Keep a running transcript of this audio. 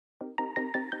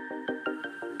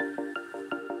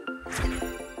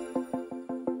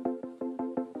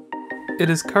It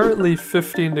is currently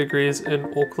 15 degrees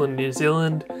in Auckland, New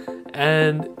Zealand,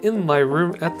 and in my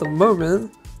room at the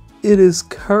moment, it is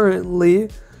currently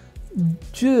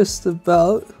just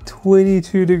about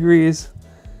 22 degrees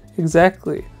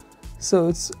exactly.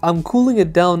 So I'm cooling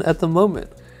it down at the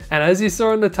moment. And as you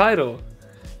saw in the title,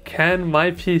 can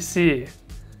my PC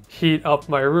heat up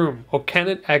my room? Or can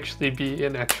it actually be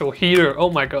an actual heater? Oh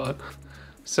my god.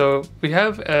 So we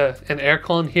have an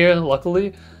aircon here,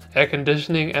 luckily, air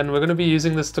conditioning, and we're going to be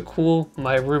using this to cool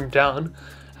my room down.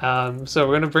 So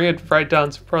we're going to bring it right down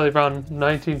to probably around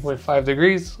 19.5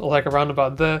 degrees, or like around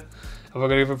about there. And we're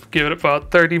going to give it about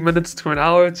 30 minutes to an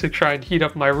hour to try and heat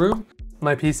up my room.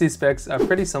 My PC specs are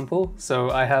pretty simple. So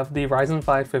I have the Ryzen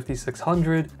 5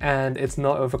 5600 and it's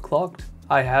not overclocked.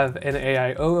 I have an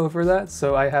AIO over that.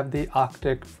 So I have the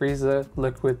Arctic Freezer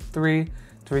Liquid 3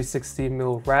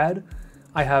 360mm RAD.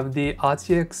 I have the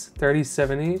RTX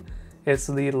 3070. It's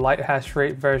the light hash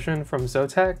rate version from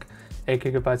Zotac,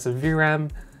 8GB of VRAM,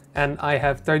 and I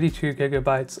have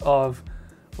 32GB of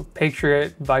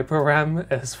Patriot Viper RAM.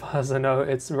 As far as I know,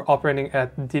 it's operating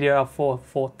at DDR4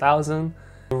 4000.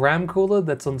 The RAM cooler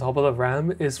that's on top of the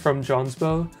RAM is from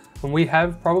Johnsbow, and we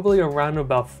have probably around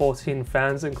about 14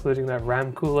 fans, including that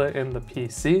RAM cooler in the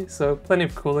PC, so plenty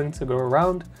of cooling to go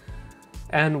around.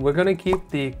 And we're gonna keep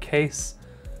the case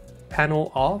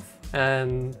panel off,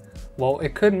 and well,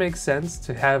 it could make sense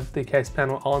to have the case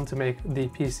panel on to make the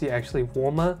PC actually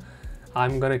warmer.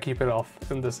 I'm gonna keep it off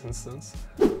in this instance.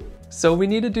 So we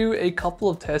need to do a couple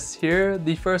of tests here.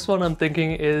 The first one I'm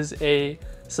thinking is a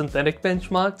synthetic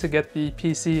benchmark to get the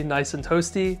PC nice and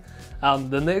toasty.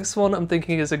 The next one I'm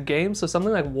thinking is a game, so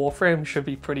something like Warframe should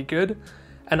be pretty good.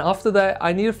 And after that,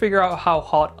 I need to figure out how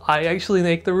hot I actually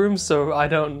make the room, so I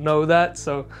don't know that.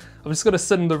 So I'm just gonna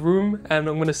sit in the room and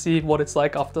I'm gonna see what it's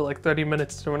like after like 30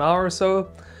 minutes to an hour or so.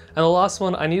 And the last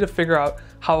one, I need to figure out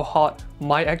how hot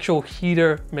my actual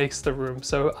heater makes the room.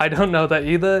 So I don't know that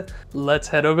either. Let's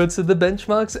head over to the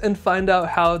benchmarks and find out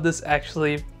how this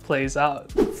actually plays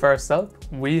out. First up,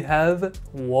 we have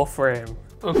Warframe.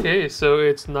 Okay, so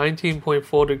it's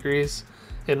 19.4 degrees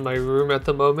in my room at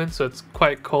the moment, so it's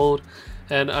quite cold.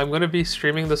 And I'm gonna be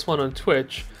streaming this one on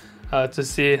Twitch to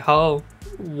see how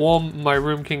warm my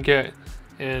room can get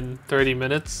in 30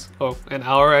 minutes, or an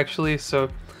hour actually. So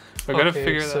we're gonna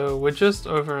figure that out. So we're just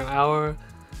over an hour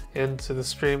into the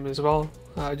stream as well.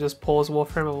 I just paused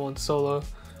Warframe and went solo.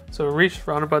 So it reached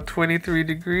around about 23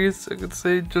 degrees, I could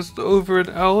say just over an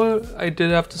hour. I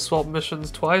did have to swap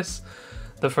missions twice.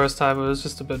 The first time it was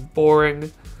just a bit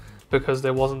boring because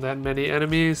there wasn't that many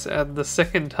enemies, and the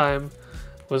second time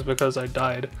was because I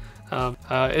died.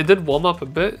 It did warm up a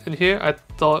bit in here. I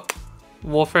thought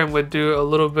Warframe would do a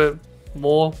little bit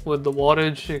more with the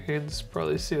wattage. You can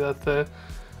probably see that there.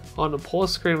 On the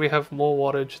pause screen we have more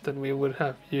wattage than we would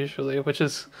have usually, which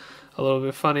is a little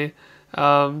bit funny.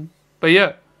 But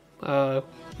yeah,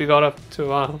 we got up to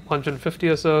 150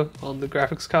 or so on the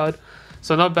graphics card,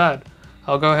 so not bad.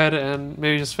 I'll go ahead and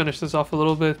maybe just finish this off a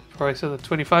little bit, probably to the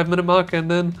 25-minute mark, and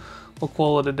then we'll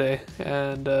call it a day.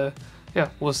 And yeah,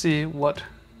 we'll see what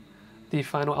the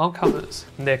final outcome is.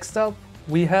 Next up,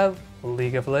 we have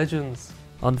League of Legends.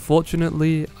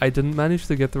 Unfortunately, I didn't manage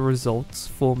to get the results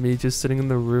for me just sitting in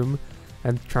the room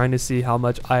and trying to see how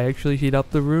much I actually heat up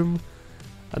the room.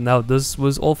 And now this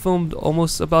was all filmed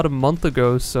almost about a month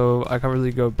ago, so I can't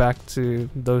really go back to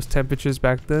those temperatures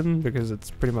back then because it's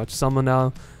pretty much summer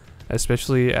now,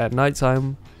 especially at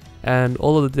nighttime. And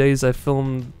all of the days I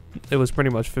filmed, it was pretty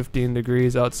much 15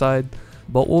 degrees outside.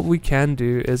 But what we can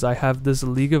do is I have this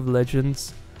League of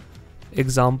Legends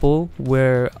example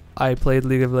where I played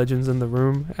League of Legends in the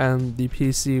room and the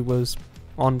PC was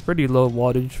on pretty low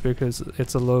wattage because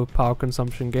it's a low power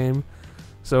consumption game.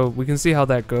 So we can see how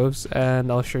that goes,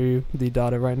 and I'll show you the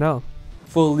data right now.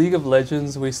 For League of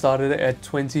Legends, we started at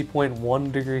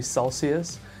 20.1 degrees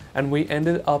Celsius and we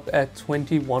ended up at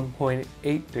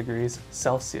 21.8 degrees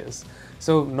Celsius.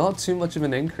 So not too much of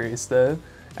an increase there,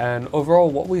 and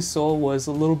overall what we saw was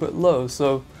a little bit low,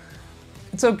 so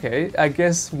it's okay. I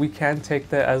guess we can take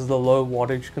that as the low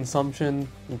wattage consumption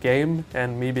game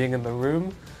and me being in the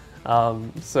room.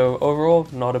 So overall,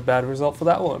 not a bad result for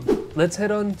that one. Let's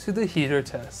head on to the heater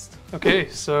test. Okay,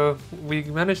 so we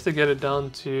managed to get it down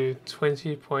to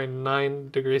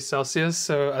 20.9 degrees Celsius.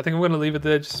 So I think I'm gonna leave it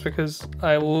there just because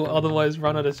I will otherwise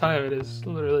run out of time. It is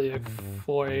literally like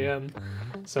 4 AM.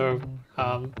 So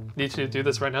need to do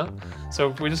this right now. So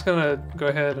we're just gonna go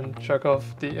ahead and check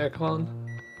off the aircon.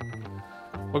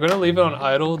 We're gonna leave it on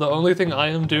idle. The only thing I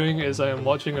am doing is I am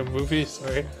watching a movie.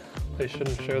 Sorry, I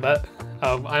shouldn't show that.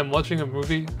 I am watching a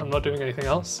movie. I'm not doing anything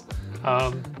else.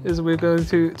 is we're going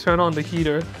to turn on the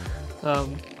heater,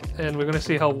 and we're going to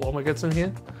see how warm it gets in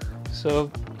here.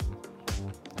 So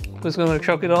I'm just going to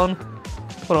chuck it on,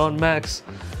 put it on max.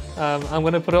 I'm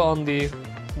going to put it on the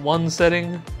 1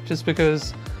 setting just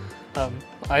because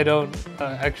I don't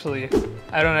actually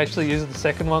use the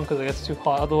second one because it gets too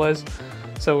hot otherwise.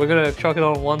 So we're going to chuck it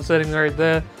on 1 setting right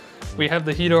there. We have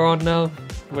the heater on now.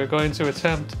 We're going to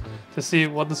attempt to see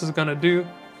what this is going to do.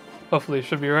 Hopefully it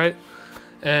should be right.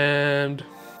 And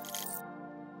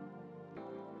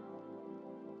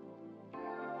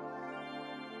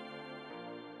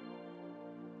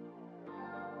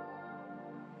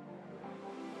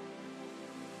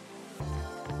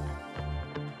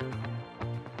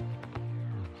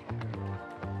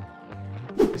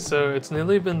so it's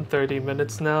nearly been 30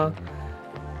 minutes now.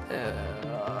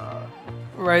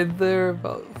 Right there,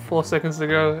 about 4 seconds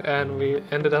ago, and we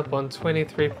ended up on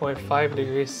 23.5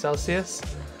 degrees Celsius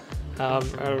at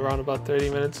around about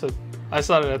 30 minutes. So I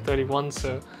started at 31,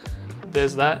 so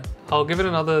there's that. I'll give it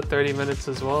another 30 minutes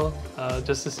as well,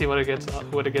 just to see what it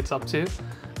gets up to.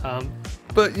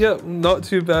 But yeah, not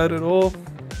too bad at all.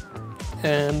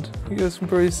 And you guys can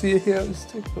probably see it here. I'll just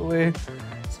take it away.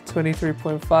 It's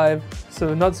 23.5,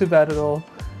 so not too bad at all.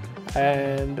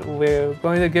 And we're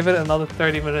going to give it another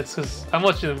 30 minutes because I'm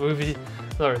watching a movie,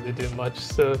 not really doing much,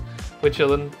 so we're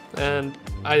chilling. And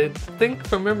I think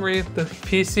from memory the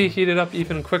PC heated up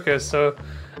even quicker, so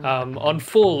on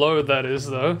full load that is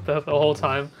though, the whole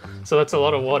time, so that's a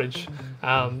lot of wattage.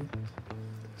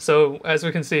 So as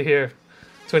we can see here,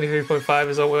 23.5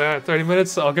 is what we're at 30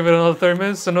 minutes, so I'll give it another 30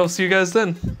 minutes and I'll see you guys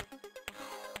then.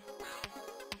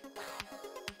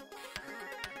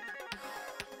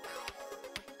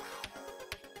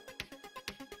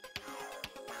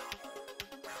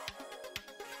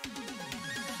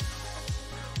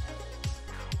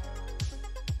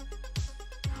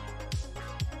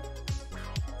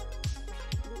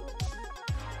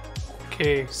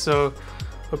 Okay, so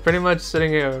we're pretty much sitting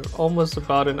here almost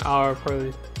about an hour,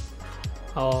 probably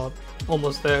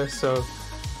almost there. So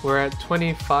we're at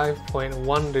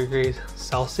 25.1 degrees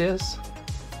Celsius,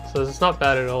 so it's not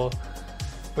bad at all.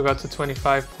 We got to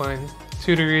 25.2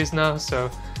 degrees now, so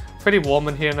pretty warm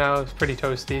in here now. It's pretty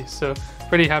toasty, so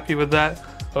pretty happy with that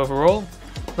overall.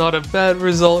 Not a bad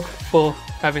result for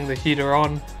having the heater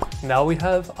on. Now we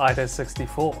have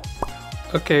Aida64.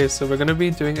 Okay, so we're going to be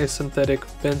doing a synthetic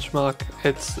benchmark.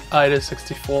 It's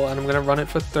Aida64 and I'm going to run it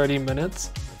for 30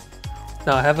 minutes.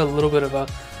 Now I have a little bit of a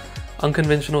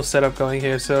unconventional setup going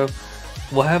here, so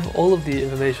we'll have all of the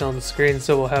information on the screen.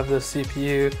 So we'll have the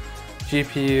CPU,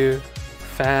 GPU,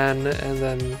 fan, and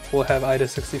then we'll have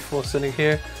Aida64 sitting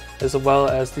here, as well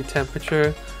as the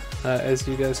temperature, as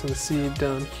you guys can see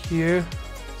down here.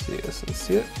 So you guys can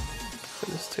see it. I'll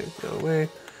just take it away.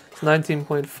 It's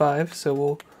 19.5, so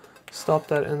we'll stop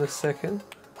that in a second,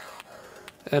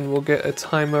 and we'll get a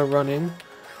timer running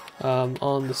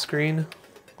on the screen.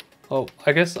 Oh,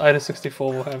 I guess Aida64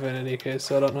 will have it in any case,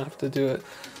 so I don't have to do it.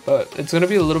 But it's going to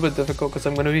be a little bit difficult because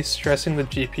I'm going to be stressing the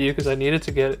GPU because I need it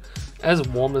to get as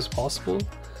warm as possible.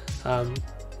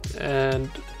 And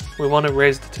we want to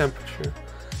raise the temperature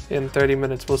in 30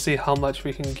 minutes. We'll see how much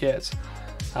we can get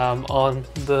on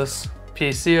this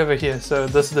PC over here. So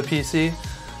this is the PC,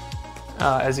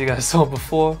 as you guys saw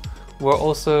before. We're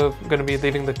also going to be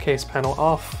leaving the case panel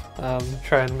off,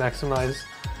 try and maximize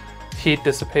heat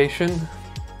dissipation.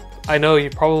 I know you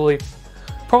probably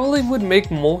would make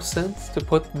more sense to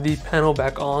put the panel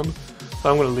back on,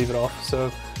 but I'm going to leave it off.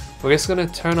 So we're just going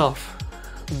to turn off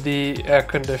the air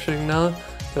conditioning now.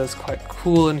 That's quite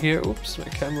cool in here. Oops, my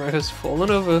camera has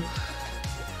fallen over.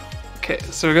 Okay,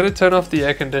 so we're going to turn off the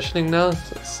air conditioning now.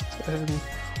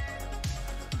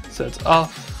 So it's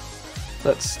off.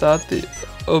 Let's start the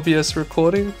OBS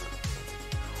recording.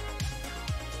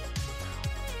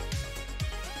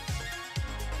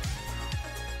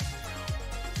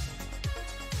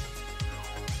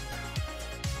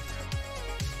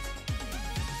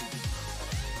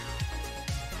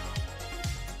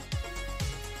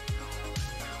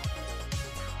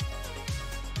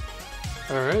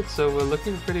 Alright, so we're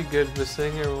looking pretty good. We're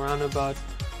sitting around about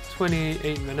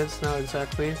 28 minutes now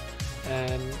exactly,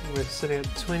 and we're sitting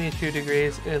at 22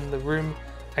 degrees in the room.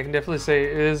 I can definitely say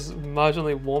it is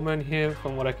marginally warmer in here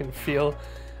from what I can feel,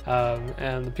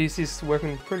 and the PC's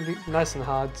working pretty nice and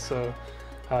hard, so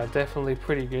definitely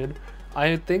pretty good.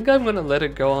 I think I'm gonna let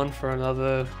it go on for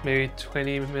another maybe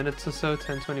 20 minutes or so,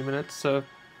 10-20 minutes, so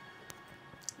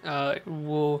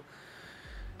we'll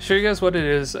show you guys what it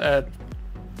is at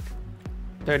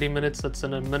 30 minutes. That's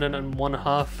in a minute and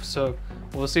 1.5, so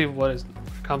we'll see what it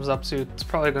comes up to. It's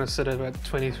probably going to sit at about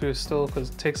 22 still because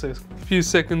it takes a few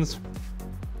seconds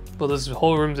for this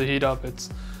whole room to heat up. It's,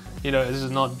 you know, it's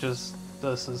not just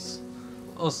this, is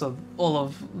also all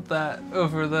of that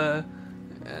over there.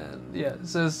 And yeah,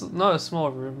 so it's not a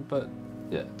small room, but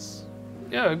yeah, it's,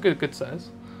 yeah, a good size.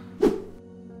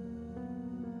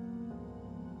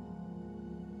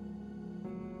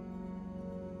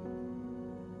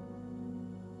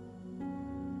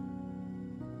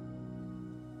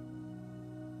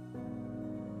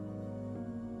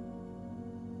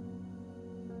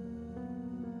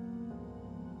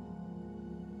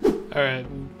 Alright,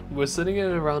 we're sitting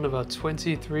at around about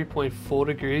 23.4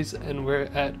 degrees and we're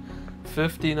at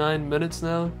 59 minutes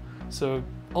now, so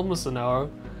almost an hour.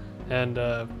 And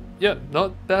yeah,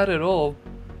 not bad at all.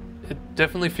 It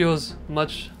definitely feels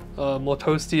much more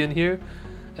toasty in here,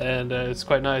 and it's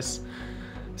quite nice.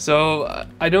 So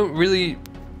I don't really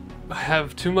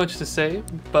have too much to say,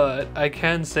 but I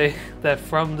can say that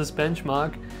from this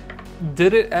benchmark,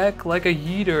 did it act like a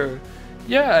heater?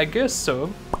 Yeah, I guess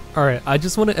so. Alright, I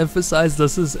just want to emphasize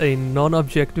this is a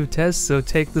non-objective test, so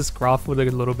take this graph with a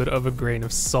little bit of a grain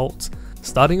of salt.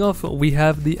 Starting off, we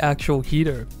have the actual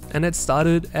heater, and it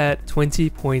started at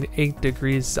 20.8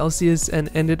 degrees Celsius and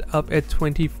ended up at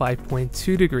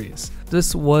 25.2 degrees.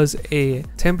 This was a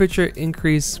temperature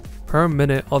increase per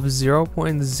minute of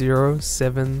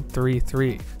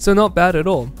 0.0733. So not bad at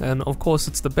all, and of course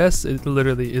it's the best. It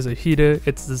literally is a heater,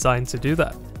 it's designed to do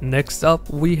that. Next up,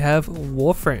 we have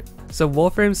Warframe. So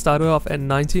Warframe started off at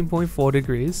 19.4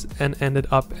 degrees and ended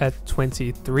up at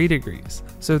 23 degrees.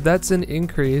 So that's an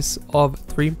increase of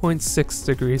 3.6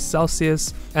 degrees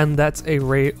Celsius, and that's a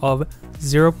rate of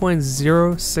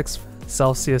 0.06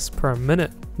 Celsius per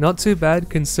minute. Not too bad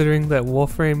considering that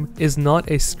Warframe is not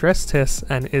a stress test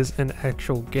and is an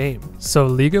actual game. So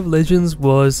League of Legends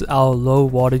was our low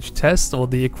wattage test, or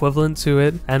the equivalent to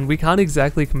it, and we can't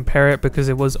exactly compare it because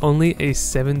it was only a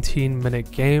 17-minute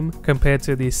game compared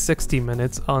to the 60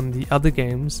 minutes on the other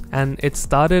games, and it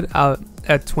started out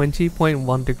at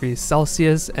 20.1 degrees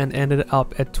Celsius and ended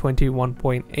up at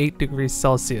 21.8 degrees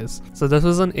Celsius. So this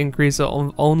was an increase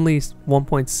of only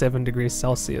 1.7 degrees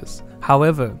Celsius.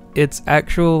 However, its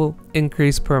actual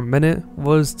increase per minute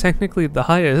was technically the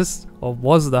highest, or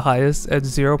was the highest, at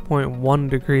 0.1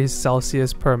 degrees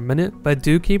Celsius per minute, but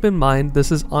do keep in mind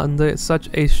this is under such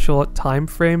a short time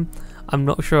frame. I'm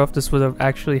not sure if this would have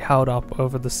actually held up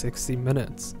over the 60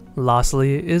 minutes.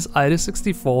 Lastly is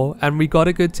Aida64, and we got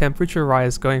a good temperature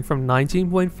rise going from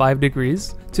 19.5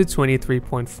 degrees to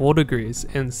 23.4 degrees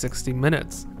in 60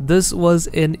 minutes. This was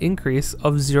an increase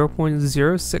of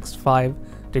 0.065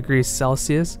 degrees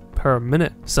Celsius per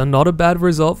minute. So not a bad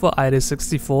result for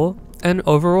Aida64, and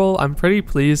overall I'm pretty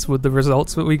pleased with the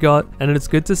results that we got, and it's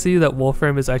good to see that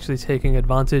Warframe is actually taking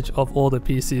advantage of all the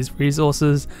PC's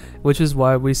resources, which is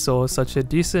why we saw such a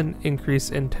decent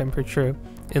increase in temperature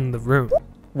in the room.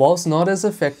 Whilst not as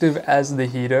effective as the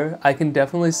heater, I can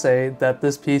definitely say that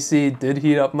this PC did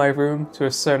heat up my room to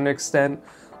a certain extent,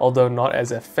 although not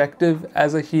as effective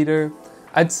as a heater.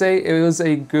 I'd say it was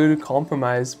a good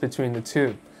compromise between the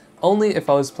two. Only if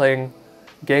I was playing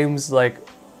games like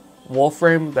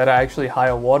Warframe that are actually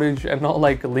higher wattage and not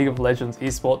like League of Legends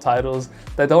esport titles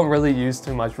that don't really use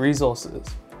too much resources.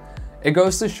 It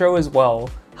goes to show as well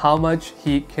how much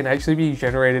heat can actually be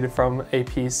generated from a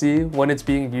PC when it's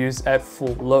being used at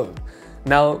full load.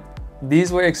 Now,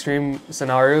 these were extreme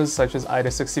scenarios such as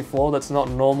Aida64, that's not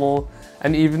normal,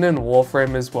 and even in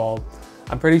Warframe as well.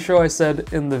 I'm pretty sure I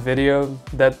said in the video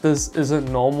that this isn't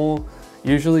normal.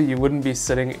 Usually you wouldn't be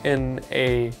sitting in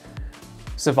a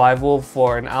survival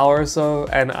for an hour or so,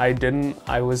 and I didn't.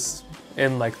 I was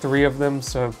in like 3 of them,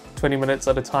 so 20 minutes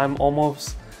at a time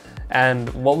almost. And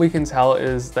what we can tell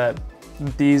is that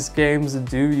these games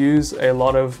do use a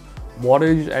lot of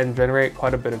wattage and generate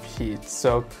quite a bit of heat.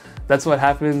 So that's what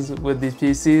happens with these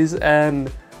PCs, and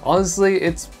honestly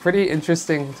it's pretty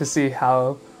interesting to see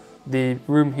how the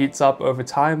room heats up over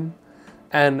time.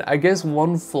 And I guess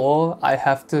one flaw I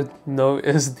have to note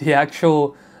is the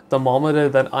actual thermometer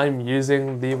that I'm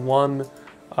using. The one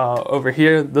over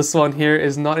here, this one here,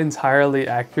 is not entirely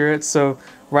accurate. So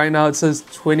right now it says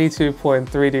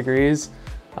 22.3 degrees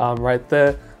right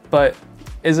there, but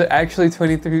is it actually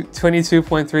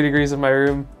 22.3 degrees in my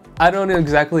room? I don't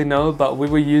exactly know, but we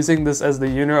were using this as the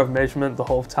unit of measurement the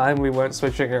whole time. We weren't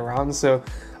switching it around, so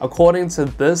according to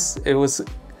this, it was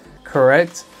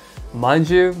correct. Mind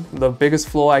you, the biggest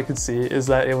flaw I could see is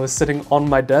that it was sitting on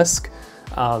my desk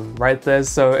right there,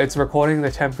 so it's recording the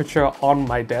temperature on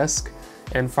my desk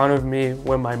in front of me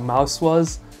where my mouse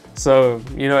was. So,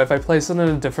 you know, if I place it in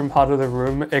a different part of the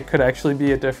room, it could actually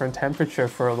be a different temperature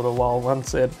for a little while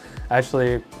once it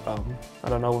actually, I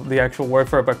don't know the actual word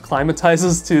for it, but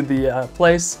climatizes to the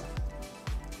place.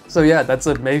 So yeah, that's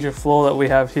a major flaw that we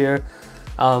have here.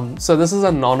 So this is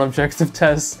a non-objective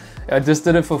test. I just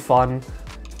did it for fun.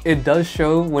 It does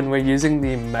show when we're using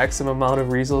the maximum amount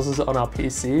of resources on our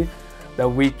PC that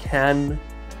we can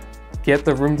get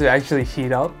the room to actually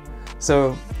heat up.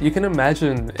 So you can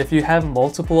imagine if you have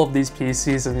multiple of these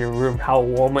PCs in your room, how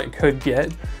warm it could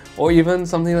get, or even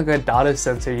something like a data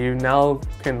center. You now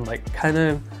can like kind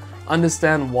of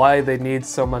understand why they need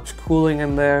so much cooling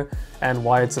in there and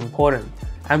why it's important.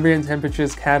 Ambient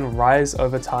temperatures can rise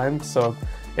over time, so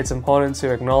it's important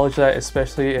to acknowledge that,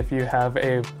 especially if you have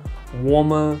a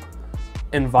warmer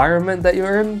environment that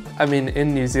you're in. I mean,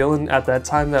 in New Zealand at that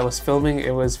time that I was filming,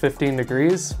 it was 15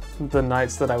 degrees the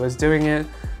nights that I was doing it,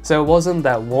 so it wasn't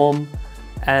that warm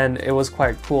and it was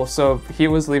quite cool, so heat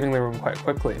was leaving the room quite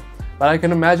quickly. But I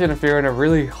can imagine if you're in a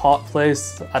really hot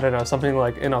place, I don't know, something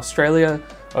like in Australia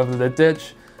over the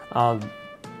ditch,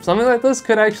 something like this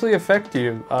could actually affect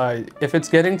you. If it's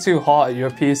getting too hot, your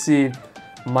PC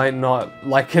might not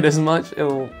like it as much.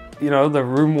 It'll, you know, the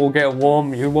room will get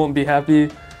warm, you won't be happy.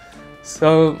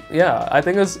 So yeah, I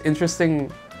think it's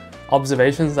interesting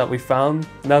observations that we found.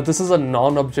 Now this is a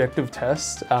non-objective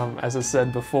test, as I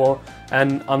said before,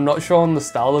 and I'm not sure on the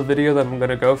style of video that I'm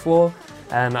gonna go for,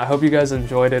 and I hope you guys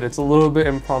enjoyed it. It's a little bit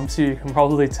impromptu, you can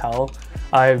probably tell.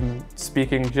 I'm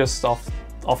speaking just off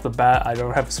the bat, I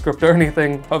don't have a script or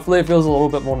anything. Hopefully it feels a little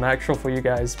bit more natural for you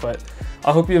guys, but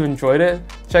I hope you've enjoyed it.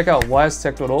 Check out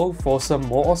ystech.org for some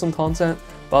more awesome content.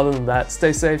 But other than that,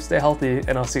 stay safe, stay healthy,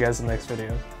 and I'll see you guys in the next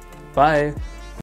video. Bye!